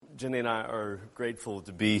Jenny and I are grateful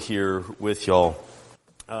to be here with y'all.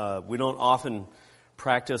 We don't often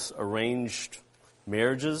practice arranged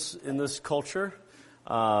marriages in this culture,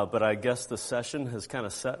 but I guess the session has kind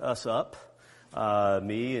of set us up,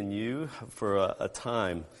 me and you, for a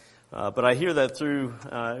time. But I hear that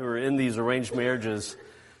we're in these arranged marriages,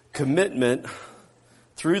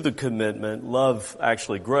 through the commitment, love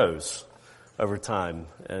actually grows over time,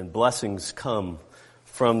 and blessings come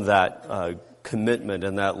from that commitment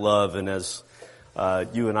and that love. And as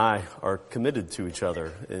you and I are committed to each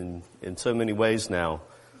other in so many ways now,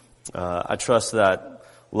 I trust that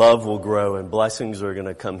love will grow and blessings are going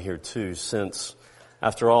to come here too, since,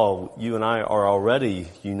 after all, you and I are already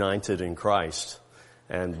united in Christ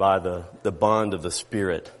and by the bond of the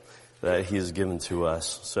Spirit that He has given to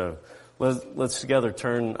us. So let's together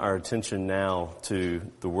turn our attention now to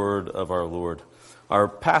the Word of our Lord. Our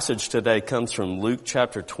passage today comes from Luke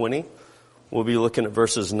chapter 20. We'll be looking at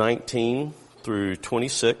verses 19 through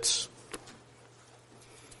 26.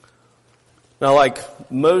 Now,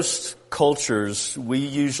 like most cultures, we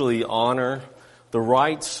usually honor the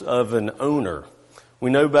rights of an owner.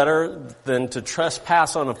 We know better than to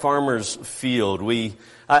trespass on a farmer's field.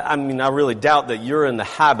 I really doubt that you're in the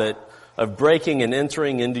habit of breaking and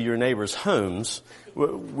entering into your neighbor's homes.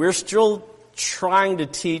 We're still trying to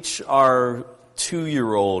teach our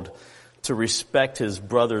 2-year-old to respect his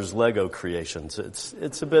brother's Lego creations.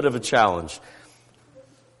 It's a bit of a challenge.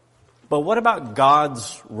 But what about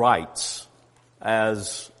God's rights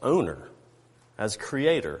as owner, as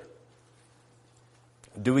creator?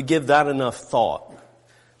 Do we give that enough thought?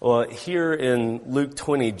 Well, here in Luke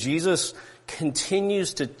 20, Jesus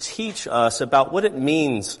continues to teach us about what it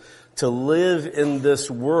means to live in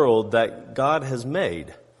this world that God has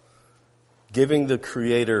made, giving the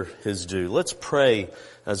Creator His due. Let's pray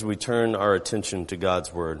as we turn our attention to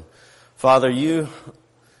God's Word. Father, you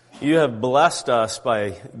have blessed us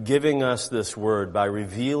by giving us this Word, by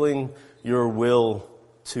revealing your will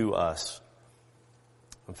to us.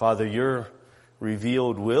 And Father, your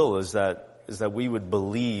revealed will is that we would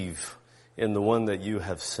believe in the one that you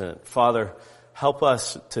have sent. Father, help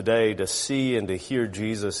us today to see and to hear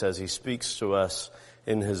Jesus as He speaks to us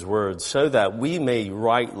in His Word, so that we may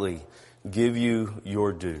rightly give you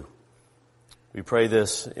your due. We pray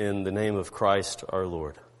this in the name of Christ our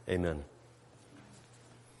Lord. Amen.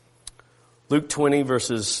 Luke 20,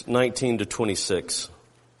 verses 19 to 26.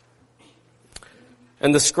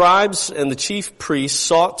 And the scribes and the chief priests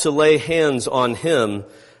sought to lay hands on him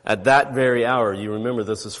at that very hour. You remember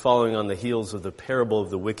this is following on the heels of the parable of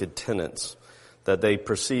the wicked tenants that they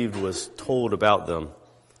perceived was told about them.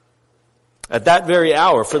 At that very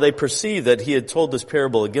hour, for they perceived that he had told this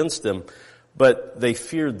parable against them, but they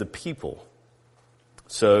feared the people.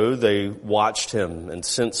 So they watched him and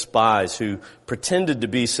sent spies who pretended to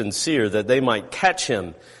be sincere, that they might catch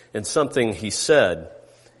him in something he said,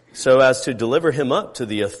 so as to deliver him up to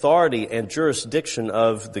the authority and jurisdiction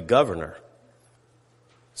of the governor.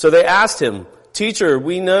 So they asked him, "Teacher,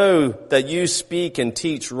 we know that you speak and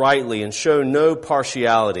teach rightly and show no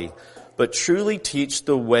partiality, but truly teach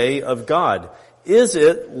the way of God. Is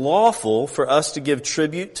it lawful for us to give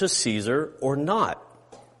tribute to Caesar or not?"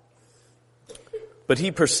 But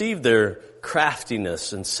he perceived their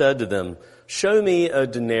craftiness and said to them, "Show me a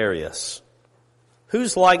denarius.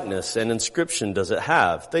 Whose likeness and inscription does it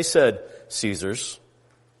have?" They said, "Caesar's."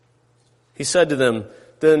 He said to them,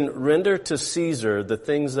 "Then render to Caesar the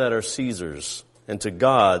things that are Caesar's, and to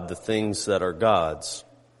God the things that are God's."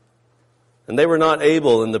 And they were not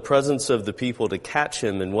able in the presence of the people to catch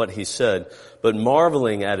him in what he said, but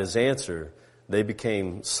marveling at his answer, they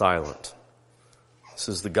became silent. This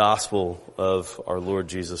is the gospel of our Lord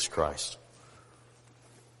Jesus Christ.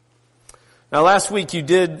 Now, last week you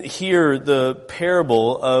did hear the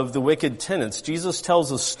parable of the wicked tenants. Jesus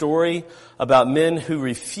tells a story about men who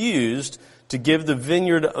refused to give the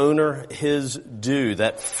vineyard owner his due,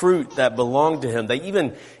 that fruit that belonged to him. They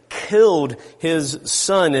even killed his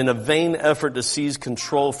son in a vain effort to seize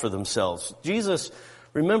control for themselves. Jesus,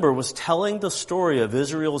 remember, was telling the story of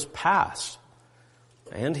Israel's past.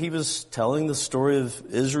 And he was telling the story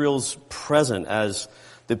of Israel's present, as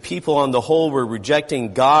the people on the whole were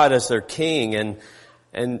rejecting God as their king,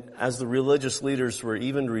 and as the religious leaders were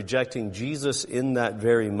even rejecting Jesus in that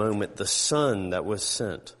very moment, the Son that was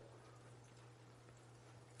sent.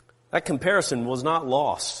 That comparison was not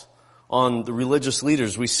lost on the religious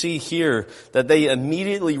leaders. We see here that they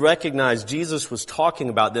immediately recognized Jesus was talking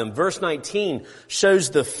about them. Verse 19 shows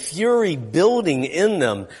the fury building in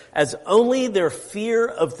them as only their fear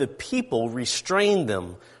of the people restrained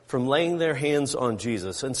them from laying their hands on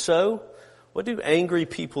Jesus. And so, what do angry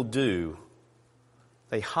people do?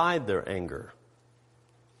 They hide their anger.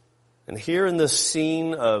 And here in this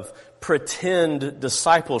scene of pretend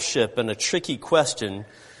discipleship and a tricky question,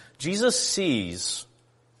 Jesus sees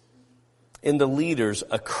in the leaders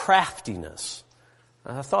a craftiness.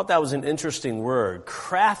 And I thought that was an interesting word.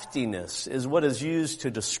 Craftiness is what is used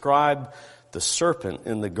to describe the serpent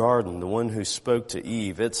in the garden, the one who spoke to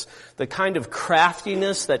Eve. It's the kind of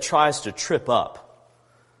craftiness that tries to trip up.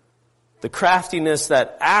 The craftiness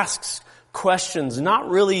that asks questions, not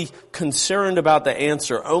really concerned about the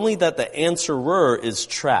answer, only that the answerer is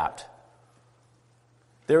trapped.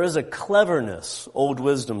 There is a cleverness, old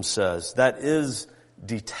wisdom says, that is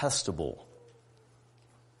detestable.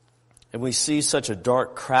 And we see such a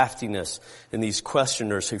dark craftiness in these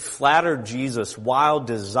questioners who flattered Jesus while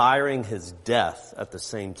desiring his death at the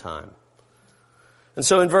same time. And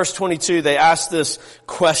so in verse 22, they ask this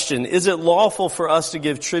question, is it lawful for us to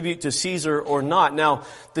give tribute to Caesar or not? Now,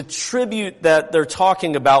 the tribute that they're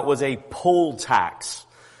talking about was a poll tax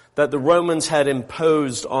that the Romans had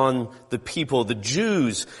imposed on the people. The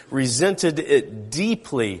Jews resented it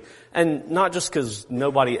deeply, and not just because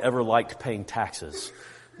nobody ever liked paying taxes.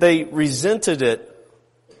 They resented it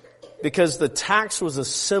because the tax was a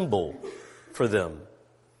symbol for them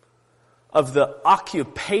of the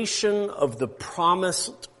occupation of the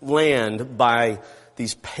promised land by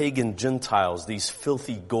these pagan Gentiles, these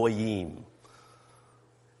filthy goyim.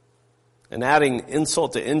 And adding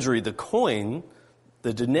insult to injury, the coin,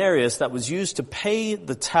 the denarius that was used to pay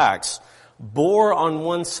the tax, bore on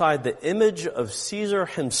one side the image of Caesar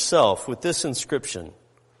himself with this inscription: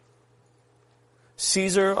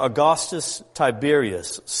 Caesar Augustus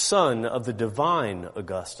Tiberius, son of the divine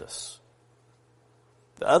Augustus.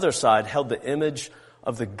 The other side held the image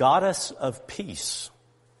of the goddess of peace,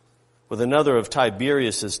 with another of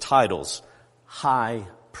Tiberius's titles, high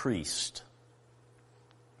priest.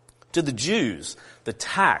 To the Jews, the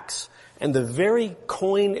tax and the very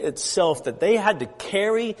coin itself that they had to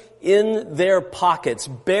carry in their pockets,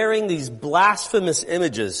 bearing these blasphemous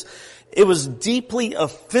images, it was deeply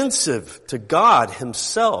offensive to God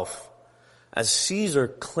himself, as Caesar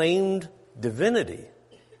claimed divinity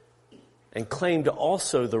and claimed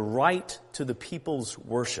also the right to the people's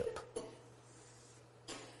worship.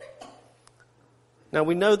 Now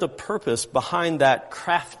we know the purpose behind that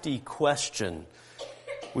crafty question.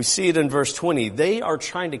 We see it in verse 20. They are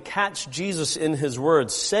trying to catch Jesus in his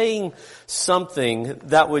words, saying something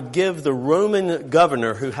that would give the Roman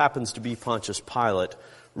governor, who happens to be Pontius Pilate,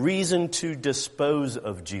 reason to dispose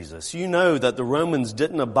of Jesus. You know that the Romans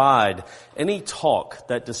didn't abide any talk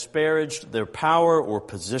that disparaged their power or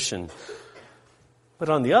position. But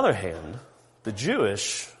on the other hand, the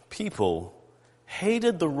Jewish people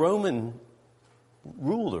hated the Roman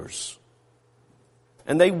rulers.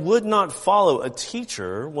 And they would not follow a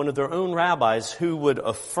teacher, one of their own rabbis, who would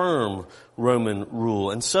affirm Roman rule.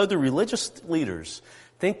 And so the religious leaders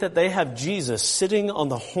think that they have Jesus sitting on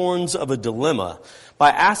the horns of a dilemma by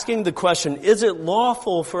asking the question, is it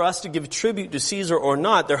lawful for us to give tribute to Caesar or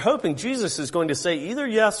not? They're hoping Jesus is going to say either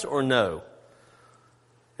yes or no.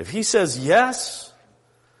 If he says yes,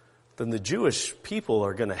 then the Jewish people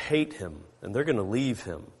are going to hate him and they're going to leave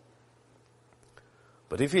him.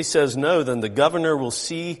 But if he says no, then the governor will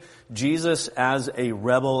see Jesus as a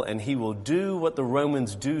rebel and he will do what the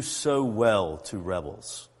Romans do so well to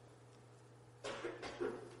rebels.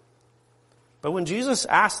 But when Jesus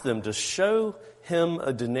asked them to show him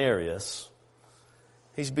a denarius,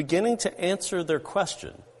 he's beginning to answer their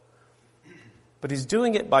question. But he's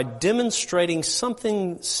doing it by demonstrating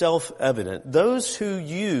something self-evident. Those who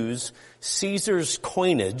use Caesar's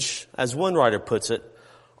coinage, as one writer puts it,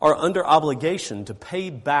 are under obligation to pay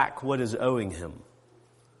back what is owing him.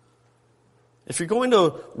 If you're going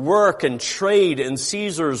to work and trade in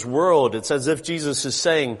Caesar's world, it's as if Jesus is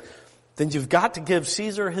saying, then you've got to give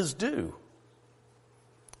Caesar his due.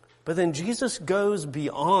 But then Jesus goes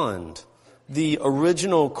beyond the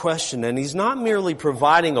original question, and he's not merely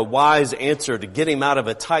providing a wise answer to get him out of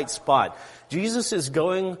a tight spot. Jesus is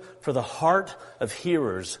going for the heart of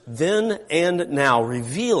hearers, then and now,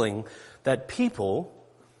 revealing that people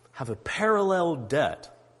have a parallel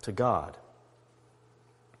debt to God.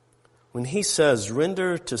 When he says,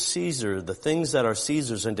 render to Caesar the things that are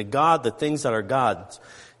Caesar's and to God the things that are God's,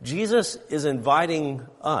 Jesus is inviting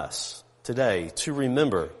us today to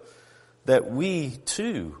remember that we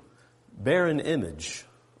too bear an image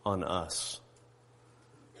on us.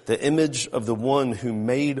 The image of the one who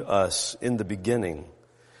made us in the beginning.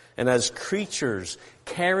 And as creatures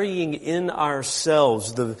carrying in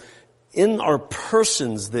ourselves, in our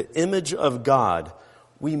persons, the image of God,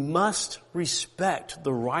 we must respect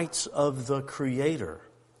the rights of the Creator.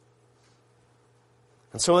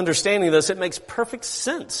 And so understanding this, it makes perfect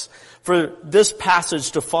sense for this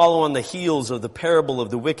passage to follow on the heels of the parable of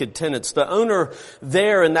the wicked tenants. The owner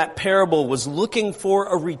there in that parable was looking for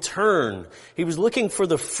a return. He was looking for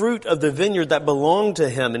the fruit of the vineyard that belonged to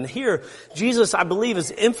him. And here, Jesus, I believe,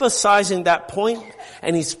 is emphasizing that point,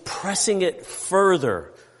 and he's pressing it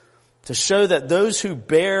further to show that those who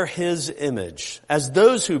bear his image, as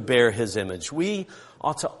those who bear his image, we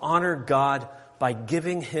ought to honor God by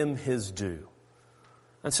giving him his due.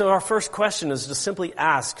 And so our first question is to simply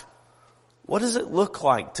ask, what does it look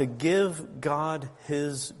like to give God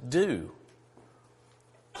his due?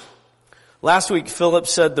 Last week, Philip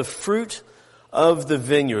said the fruit of the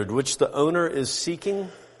vineyard which the owner is seeking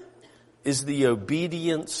is the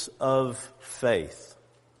obedience of faith.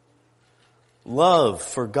 Love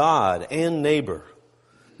for God and neighbor,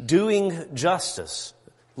 doing justice,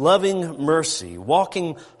 loving mercy,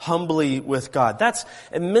 walking humbly with God. That's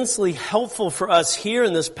immensely helpful for us here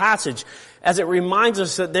in this passage, as it reminds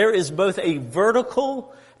us that there is both a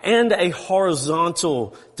vertical and a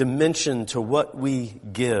horizontal dimension to what we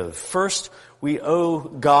give. First, we owe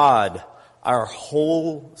God our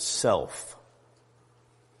whole self.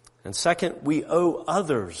 And second, we owe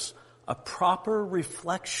others a proper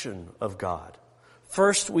reflection of God.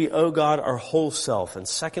 First, we owe God our whole self. And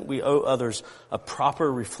second, we owe others a proper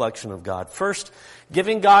reflection of God. First,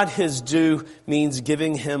 giving God his due means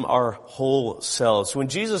giving him our whole selves. When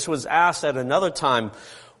Jesus was asked at another time,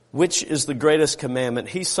 which is the greatest commandment,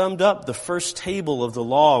 he summed up the first table of the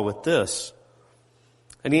law with this.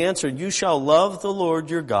 And he answered, you shall love the Lord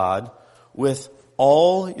your God with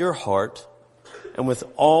all your heart and with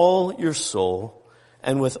all your soul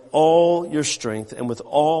and with all your strength and with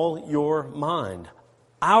all your mind.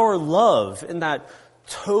 Our love in that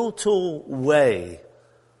total way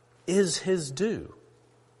is his due.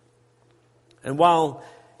 And while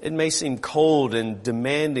it may seem cold and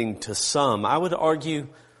demanding to some, I would argue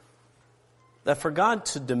that for God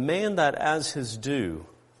to demand that as his due,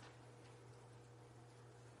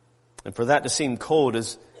 and for that to seem cold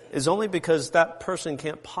is only because that person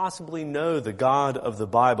can't possibly know the God of the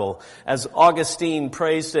Bible. As Augustine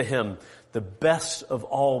prays to him, the best of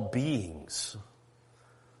all beings.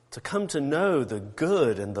 To come to know the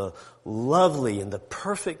good and the lovely and the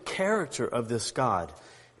perfect character of this God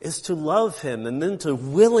is to love him and then to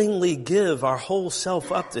willingly give our whole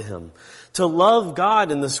self up to him. To love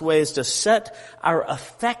God in this way is to set our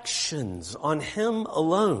affections on him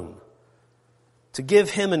alone. To give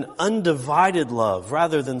him an undivided love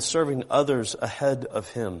rather than serving others ahead of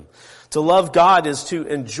him. To love God is to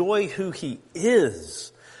enjoy who he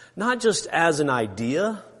is, not just as an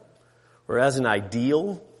idea or as an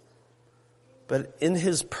ideal, but in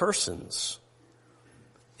his persons.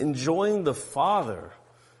 Enjoying the Father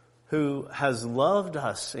who has loved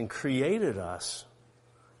us and created us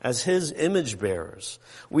as his image bearers.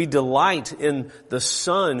 We delight in the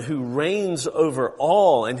Son who reigns over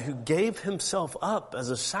all and who gave himself up as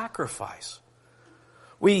a sacrifice.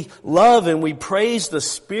 We love and we praise the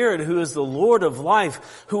Spirit who is the Lord of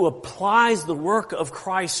life, who applies the work of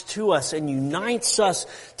Christ to us and unites us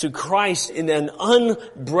to Christ in an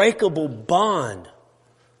unbreakable bond.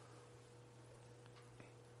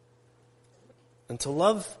 And to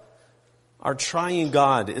love our triune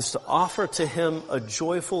God is to offer to him a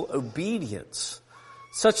joyful obedience,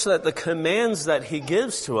 such that the commands that he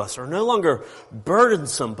gives to us are no longer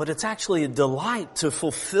burdensome, but it's actually a delight to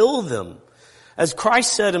fulfill them. As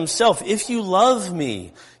Christ said himself, if you love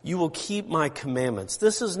me, you will keep my commandments.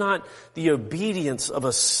 This is not the obedience of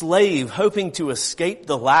a slave hoping to escape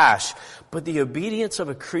the lash, but the obedience of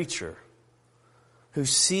a creature who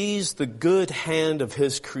sees the good hand of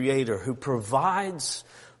his Creator, who provides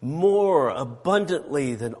more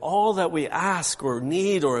abundantly than all that we ask or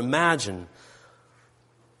need or imagine,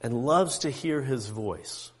 and loves to hear his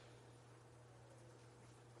voice.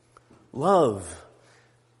 Love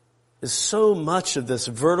is so much of this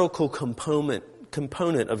vertical component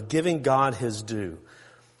of giving God his due.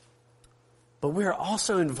 But we are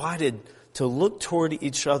also invited to look toward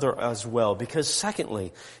each other as well. Because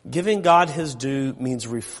secondly, giving God his due means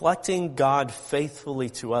reflecting God faithfully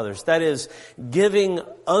to others. That is, giving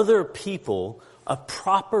other people a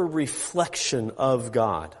proper reflection of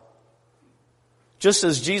God. Just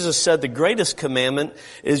as Jesus said the greatest commandment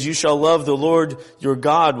is you shall love the Lord your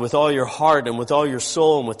God with all your heart and with all your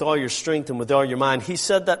soul and with all your strength and with all your mind. He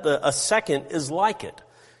said that a second is like it.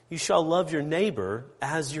 You shall love your neighbor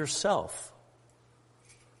as yourself.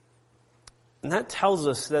 And that tells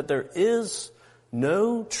us that there is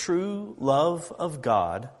no true love of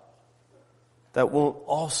God that won't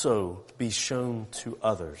also be shown to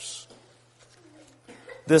others.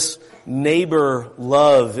 This neighbor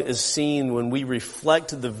love is seen when we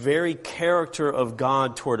reflect the very character of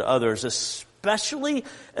God toward others, especially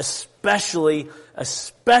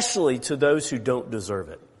to those who don't deserve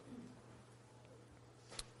it.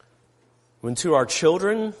 When to our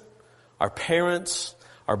children, our parents,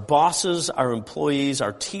 our bosses, our employees,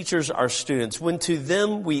 our teachers, our students, when to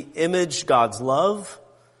them we image God's love,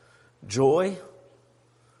 joy,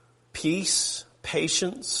 peace,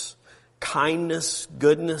 patience, kindness,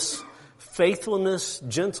 goodness, faithfulness,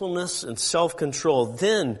 gentleness, and self-control,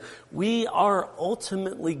 then we are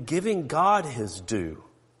ultimately giving God His due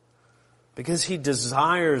because He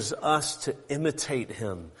desires us to imitate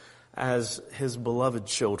Him as His beloved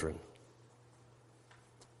children.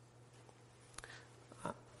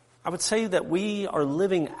 I would say that we are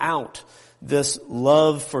living out this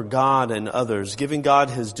love for God and others, giving God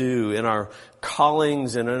His due in our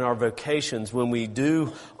callings and in our vocations when we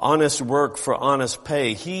do honest work for honest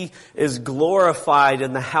pay. He is glorified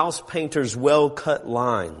in the house painter's well-cut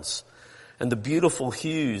lines and the beautiful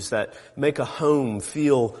hues that make a home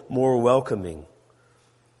feel more welcoming.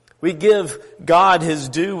 We give God His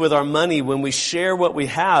due with our money when we share what we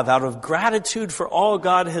have out of gratitude for all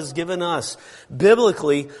God has given us.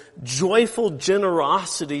 Biblically, joyful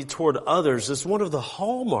generosity toward others is one of the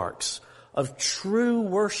hallmarks of true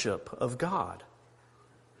worship of God.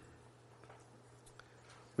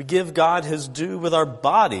 We give God His due with our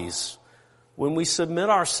bodies when we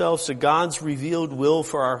submit ourselves to God's revealed will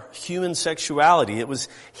for our human sexuality. It was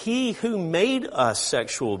He who made us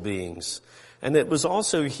sexual beings. And it was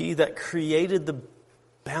also He that created the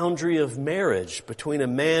boundary of marriage between a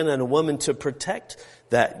man and a woman to protect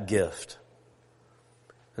that gift.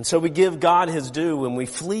 And so we give God His due when we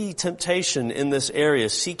flee temptation in this area,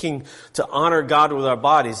 seeking to honor God with our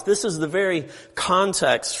bodies. This is the very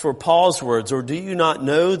context for Paul's words, or do you not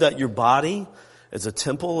know that your body is a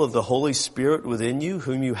temple of the Holy Spirit within you,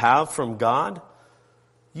 whom you have from God?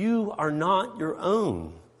 You are not your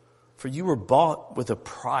own, for you were bought with a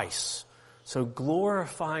price. So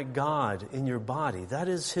glorify God in your body. That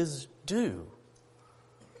is His due.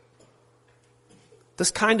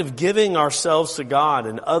 This kind of giving ourselves to God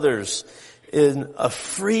and others in a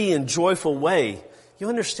free and joyful way, you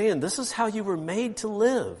understand, this is how you were made to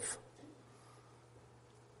live.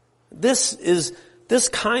 This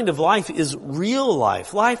kind of life is real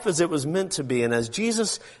life as it was meant to be. And as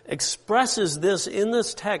Jesus expresses this in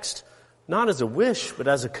this text, not as a wish, but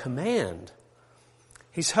as a command,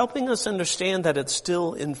 He's helping us understand that it's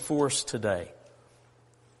still in force today.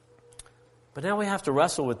 But now we have to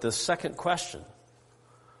wrestle with this second question.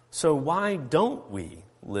 So why don't we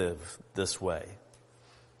live this way?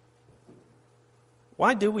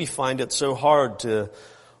 Why do we find it so hard to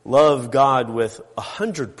love God with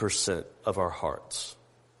 100% of our hearts?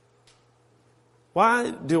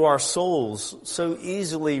 Why do our souls so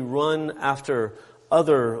easily run after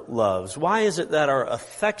other loves? Why is it that our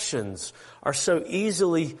affections are so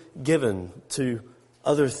easily given to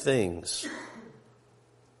other things?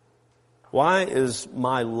 Why is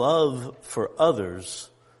my love for others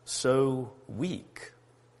so weak?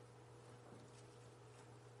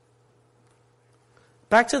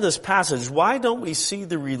 Back to this passage, why don't we see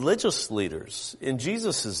the religious leaders in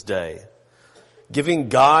Jesus' day giving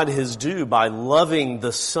God His due by loving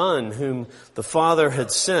the Son whom the Father had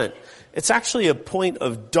sent? It's actually a point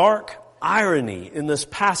of dark irony in this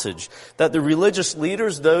passage that the religious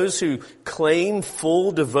leaders, those who claim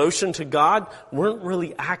full devotion to God, weren't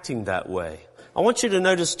really acting that way. I want you to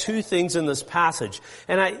notice two things in this passage,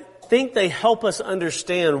 and I think they help us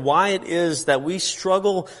understand why it is that we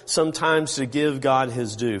struggle sometimes to give God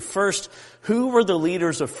His due. First, who were the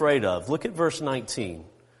leaders afraid of? Look at verse 19.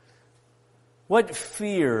 What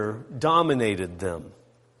fear dominated them?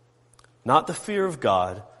 Not the fear of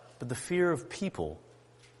God, but the fear of people.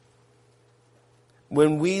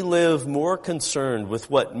 When we live more concerned with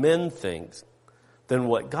what men think than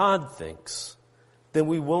what God thinks, then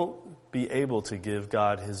we won't be able to give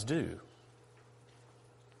God His due.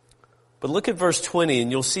 But look at verse 20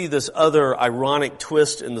 and you'll see this other ironic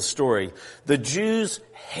twist in the story. The Jews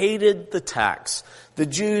hated the tax. The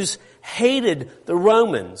Jews hated the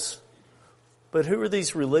Romans. But who are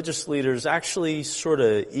these religious leaders actually sort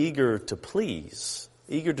of eager to please,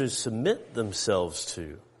 eager to submit themselves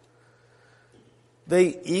to?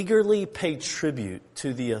 They eagerly pay tribute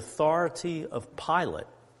to the authority of Pilate,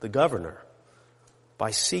 the governor,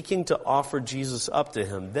 by seeking to offer Jesus up to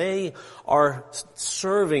him. They are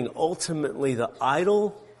serving ultimately the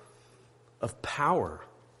idol of power,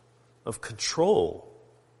 of control.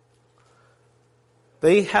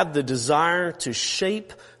 They have the desire to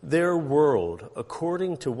shape their world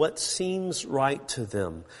according to what seems right to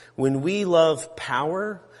them. When we love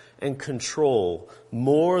power and control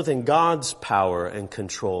more than God's power and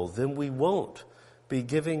control, then we won't be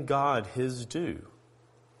giving God His due.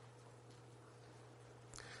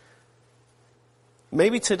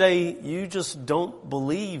 Maybe today you just don't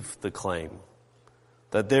believe the claim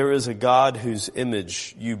that there is a God whose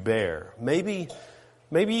image you bear. Maybe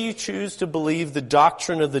you choose to believe the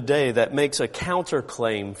doctrine of the day that makes a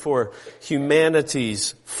counterclaim for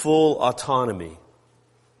humanity's full autonomy.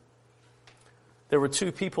 There were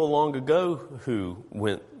two people long ago who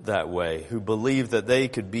went that way, who believed that they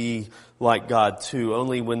could be like God too.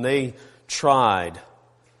 Only when they tried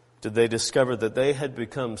did they discover that they had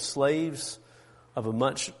become slaves of a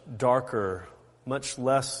much darker, much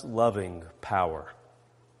less loving power.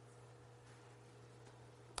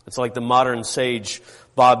 It's like the modern sage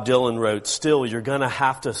Bob Dylan wrote, "Still, you're going to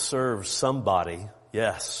have to serve somebody."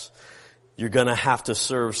 Yes, you're going to have to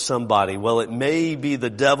serve somebody. Well, it may be the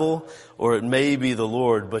devil or it may be the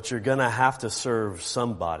Lord, but you're going to have to serve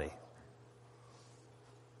somebody.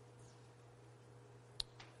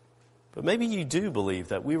 But maybe you do believe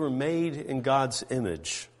that we were made in God's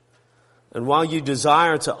image. And while you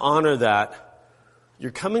desire to honor that,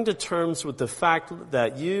 you're coming to terms with the fact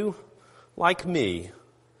that you, like me,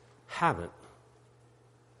 haven't.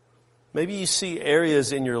 Maybe you see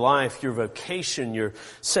areas in your life, your vocation, your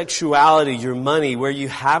sexuality, your money, where you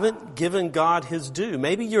haven't given God His due.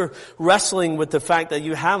 Maybe you're wrestling with the fact that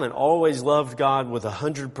you haven't always loved God with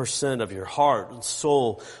 100% of your heart and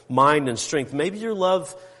soul, mind and strength. Maybe your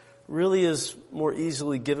love really is more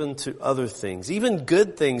easily given to other things, even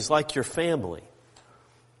good things like your family.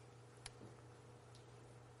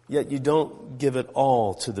 Yet you don't give it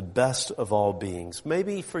all to the best of all beings.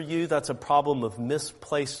 Maybe for you that's a problem of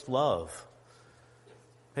misplaced love.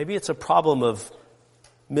 Maybe it's a problem of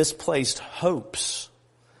misplaced hopes,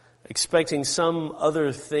 expecting some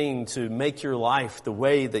other thing to make your life the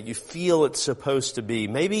way that you feel it's supposed to be.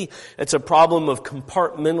 Maybe it's a problem of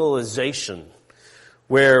compartmentalization,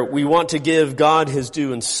 where we want to give God His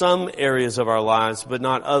due in some areas of our lives, but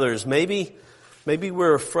not others. Maybe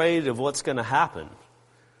we're afraid of what's going to happen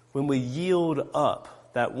when we yield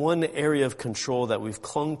up that one area of control that we've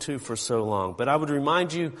clung to for so long. But I would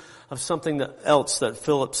remind you of something else that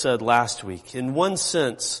Philip said last week. In one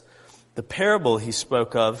sense, the parable he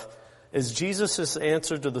spoke of is Jesus'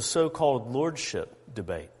 answer to the so-called lordship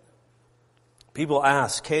debate. People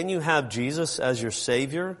ask, can you have Jesus as your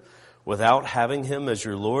Savior without having Him as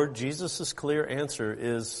your Lord? Jesus' clear answer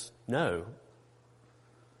is no.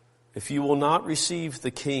 If you will not receive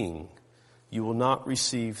the King, you will not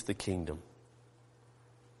receive the kingdom.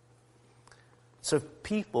 So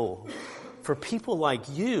for people like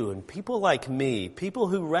you and people like me, people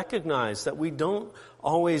who recognize that we don't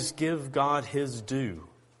always give God His due,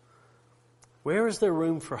 where is there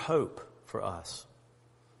room for hope for us?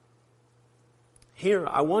 Here,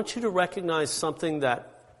 I want you to recognize something that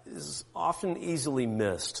is often easily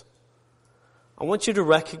missed. I want you to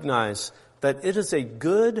recognize that it is a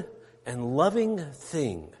good and loving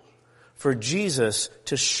thing for Jesus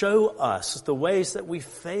to show us the ways that we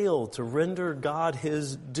fail to render God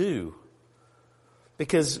His due.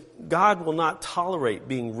 Because God will not tolerate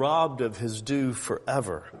being robbed of His due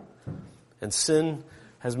forever. And sin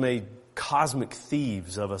has made cosmic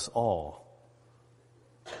thieves of us all.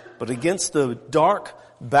 But against the dark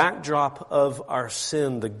backdrop of our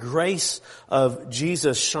sin, the grace of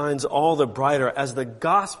Jesus shines all the brighter as the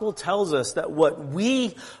gospel tells us that what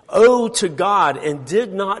we owe to God and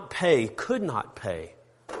did not pay, could not pay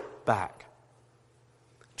back.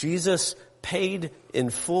 Jesus paid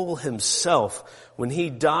in full Himself when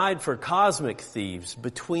He died for cosmic thieves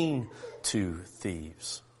between two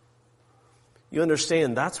thieves. You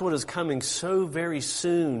understand, that's what is coming so very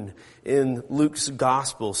soon in Luke's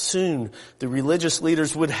gospel. Soon, the religious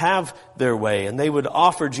leaders would have their way, and they would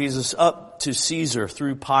offer Jesus up to Caesar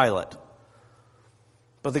through Pilate.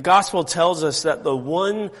 But the gospel tells us that the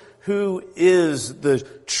one who is the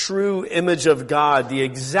true image of God, the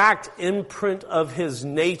exact imprint of His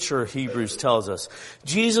nature, Hebrews tells us,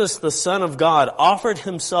 Jesus, the Son of God, offered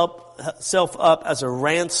Himself up as a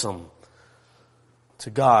ransom to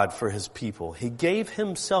God for His people. He gave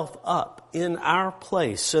Himself up in our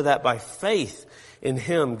place so that by faith in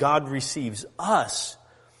Him, God receives us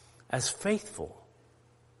as faithful.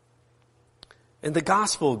 In the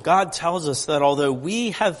gospel, God tells us that although we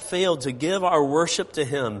have failed to give our worship to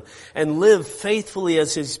Him and live faithfully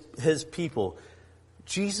as His people,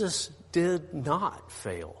 Jesus did not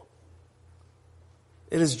fail.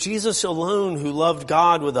 It is Jesus alone who loved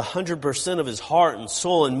God with 100% of his heart and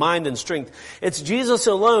soul and mind and strength. It's Jesus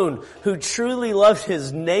alone who truly loved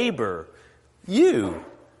his neighbor, you,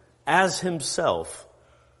 as himself.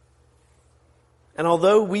 And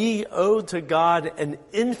although we owe to God an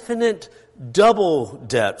infinite double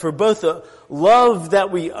debt for both the love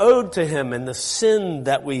that we owed to him and the sin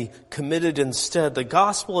that we committed instead, the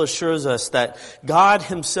gospel assures us that God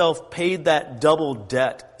himself paid that double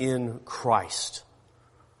debt in Christ.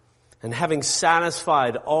 And having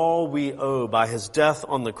satisfied all we owe by his death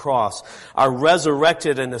on the cross, our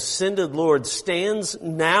resurrected and ascended Lord stands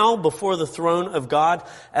now before the throne of God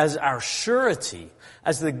as our surety,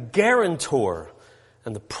 as the guarantor,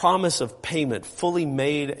 and the promise of payment fully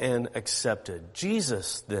made and accepted.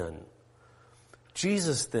 Jesus then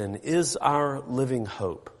is our living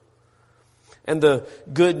hope. And the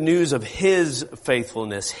good news of his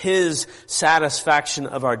faithfulness, his satisfaction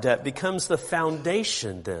of our debt becomes the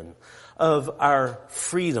foundation then of our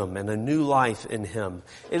freedom and a new life in him.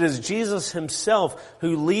 It is Jesus himself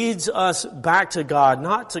who leads us back to God,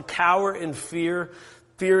 not to cower in fear,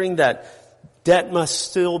 fearing that debt must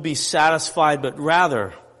still be satisfied, but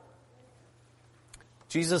rather,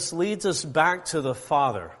 Jesus leads us back to the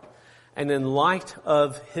Father, and in light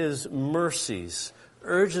of his mercies,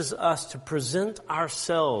 urges us to present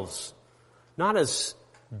ourselves not as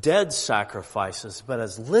dead sacrifices, but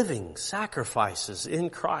as living sacrifices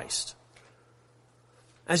in Christ.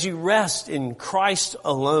 As you rest in Christ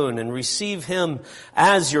alone and receive him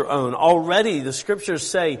as your own, already the scriptures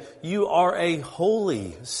say you are a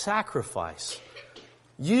holy sacrifice.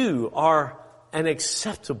 You are an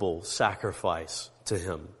acceptable sacrifice to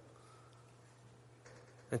him.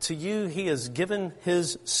 And to you, he has given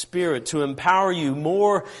his Spirit to empower you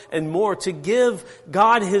more and more to give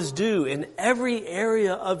God his due in every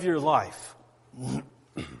area of your life.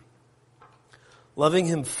 Loving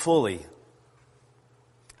him fully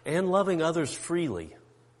and loving others freely.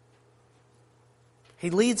 He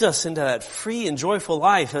leads us into that free and joyful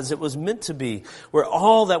life as it was meant to be, where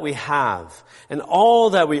all that we have and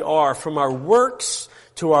all that we are, from our works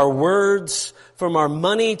to our words, from our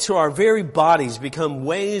money to our very bodies, become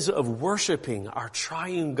ways of worshiping our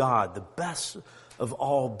triune God, the best of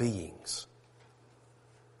all beings.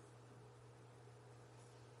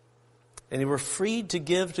 And we're freed to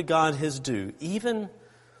give to God his due, even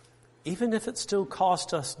if it still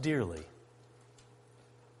cost us dearly.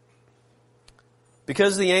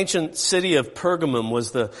 Because the ancient city of Pergamum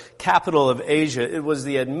was the capital of Asia, it was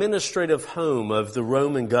the administrative home of the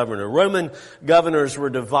Roman governor. Roman governors were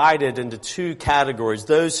divided into two categories: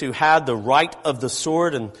 those who had the right of the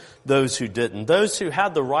sword and those who didn't. Those who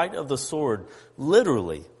had the right of the sword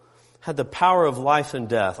literally had the power of life and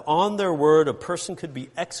death. On their word, a person could be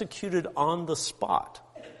executed on the spot.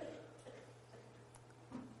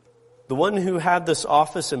 The one who had this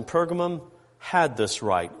office in Pergamum had this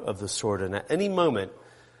right of the sword, and at any moment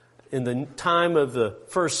in the time of the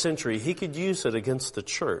first century, he could use it against the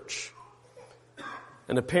church.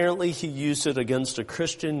 And apparently he used it against a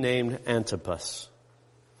Christian named Antipas.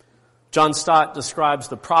 John Stott describes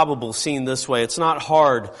the probable scene this way: it's not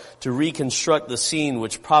hard to reconstruct the scene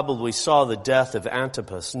which probably saw the death of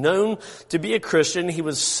Antipas. Known to be a Christian, he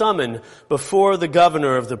was summoned before the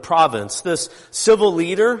governor of the province. This civil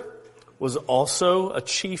leader was also a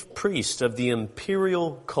chief priest of the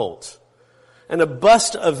imperial cult. And a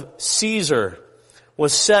bust of Caesar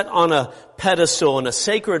was set on a pedestal, and a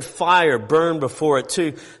sacred fire burned before it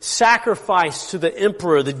to sacrifice to the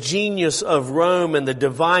emperor, the genius of Rome and the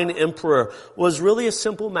divine emperor, was really a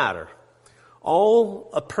simple matter. All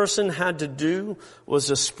a person had to do was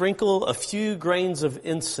to sprinkle a few grains of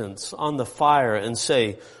incense on the fire and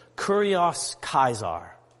say, "Kurios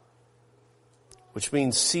Kaisar," which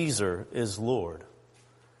means Caesar is Lord.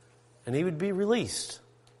 And he would be released.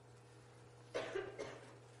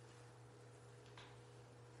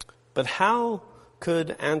 But how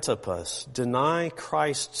could Antipas deny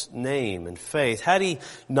Christ's name and faith? Had he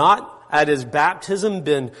not at his baptism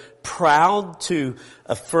been proud to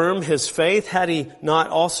affirm his faith? Had he not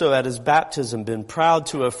also at his baptism been proud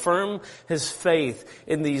to affirm his faith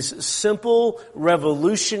in these simple,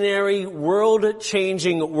 revolutionary,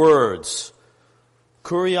 world-changing words?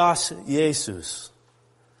 Kurios Jesus.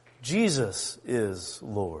 Jesus is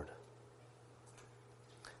Lord.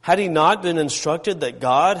 Had he not been instructed that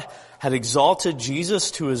God had exalted Jesus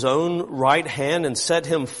to his own right hand and set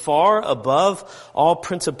him far above all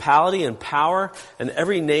principality and power and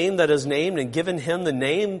every name that is named, and given him the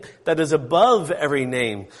name that is above every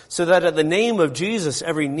name, so that at the name of Jesus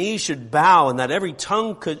every knee should bow and that every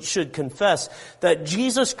tongue should confess that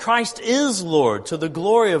Jesus Christ is Lord, to the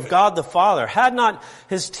glory of God the Father. Had not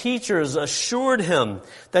his teachers assured him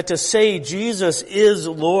that to say Jesus is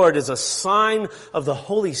Lord is a sign of the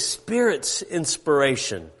Holy Spirit's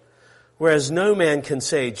inspiration, whereas no man can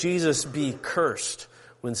say Jesus be cursed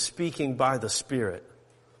when speaking by the Spirit?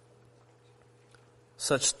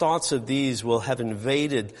 Such thoughts of these will have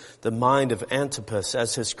invaded the mind of Antipas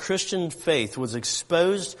as his Christian faith was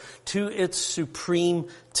exposed to its supreme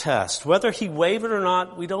test. Whether he wavered or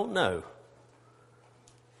not, we don't know.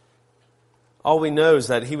 All we know is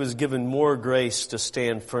that he was given more grace to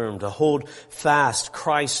stand firm, to hold fast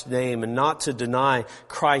Christ's name and not to deny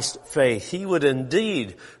Christ's faith. He would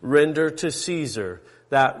indeed render to Caesar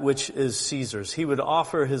that which is Caesar's. He would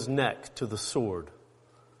offer his neck to the sword.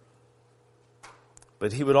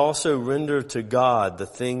 But he would also render to God the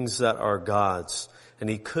things that are God's. And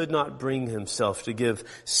he could not bring himself to give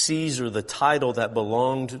Caesar the title that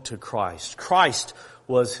belonged to Christ. Christ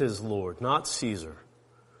was his Lord, not Caesar,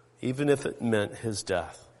 even if it meant his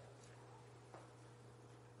death.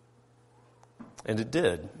 And it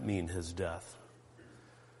did mean his death.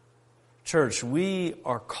 Church, we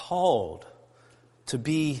are called to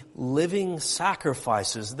be living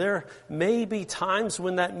sacrifices. There may be times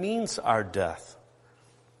when that means our death.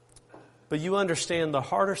 But you understand, the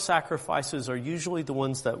harder sacrifices are usually the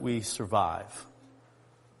ones that we survive.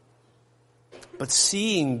 But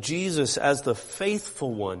seeing Jesus as the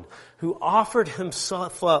faithful one who offered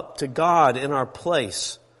himself up to God in our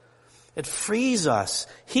place, it frees us.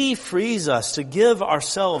 He frees us to give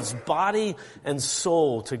ourselves body and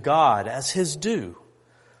soul to God as his due.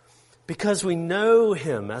 Because we know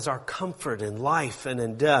him as our comfort in life and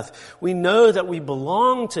in death. We know that we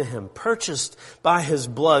belong to him, purchased by his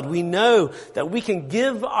blood. We know that we can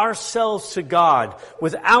give ourselves to God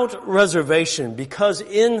without reservation because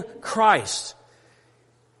in Christ,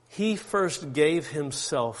 he first gave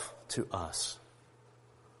himself to us.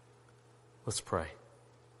 Let's pray.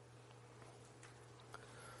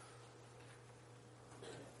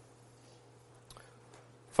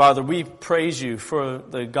 Father, we praise you for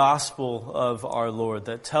the gospel of our Lord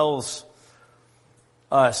that tells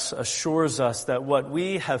us, assures us that what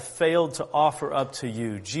we have failed to offer up to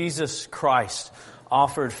you, Jesus Christ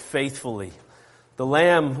offered faithfully. The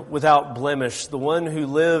Lamb without blemish, the one who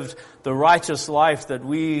lived the righteous life that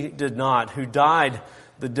we did not, who died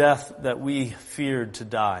the death that we feared to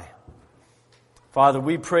die. Father,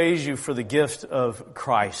 we praise you for the gift of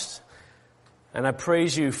Christ. And I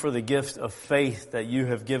praise you for the gift of faith that you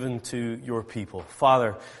have given to your people.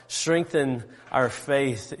 Father, strengthen our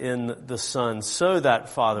faith in the Son so that,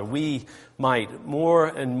 Father, we might more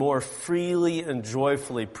and more freely and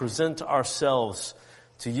joyfully present ourselves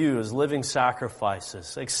to you as living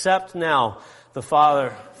sacrifices. Accept now, the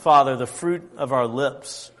Father, the fruit of our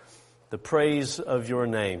lips, the praise of your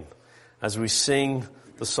name as we sing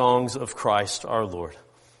the songs of Christ our Lord.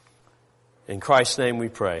 In Christ's name we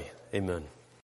pray. Amen.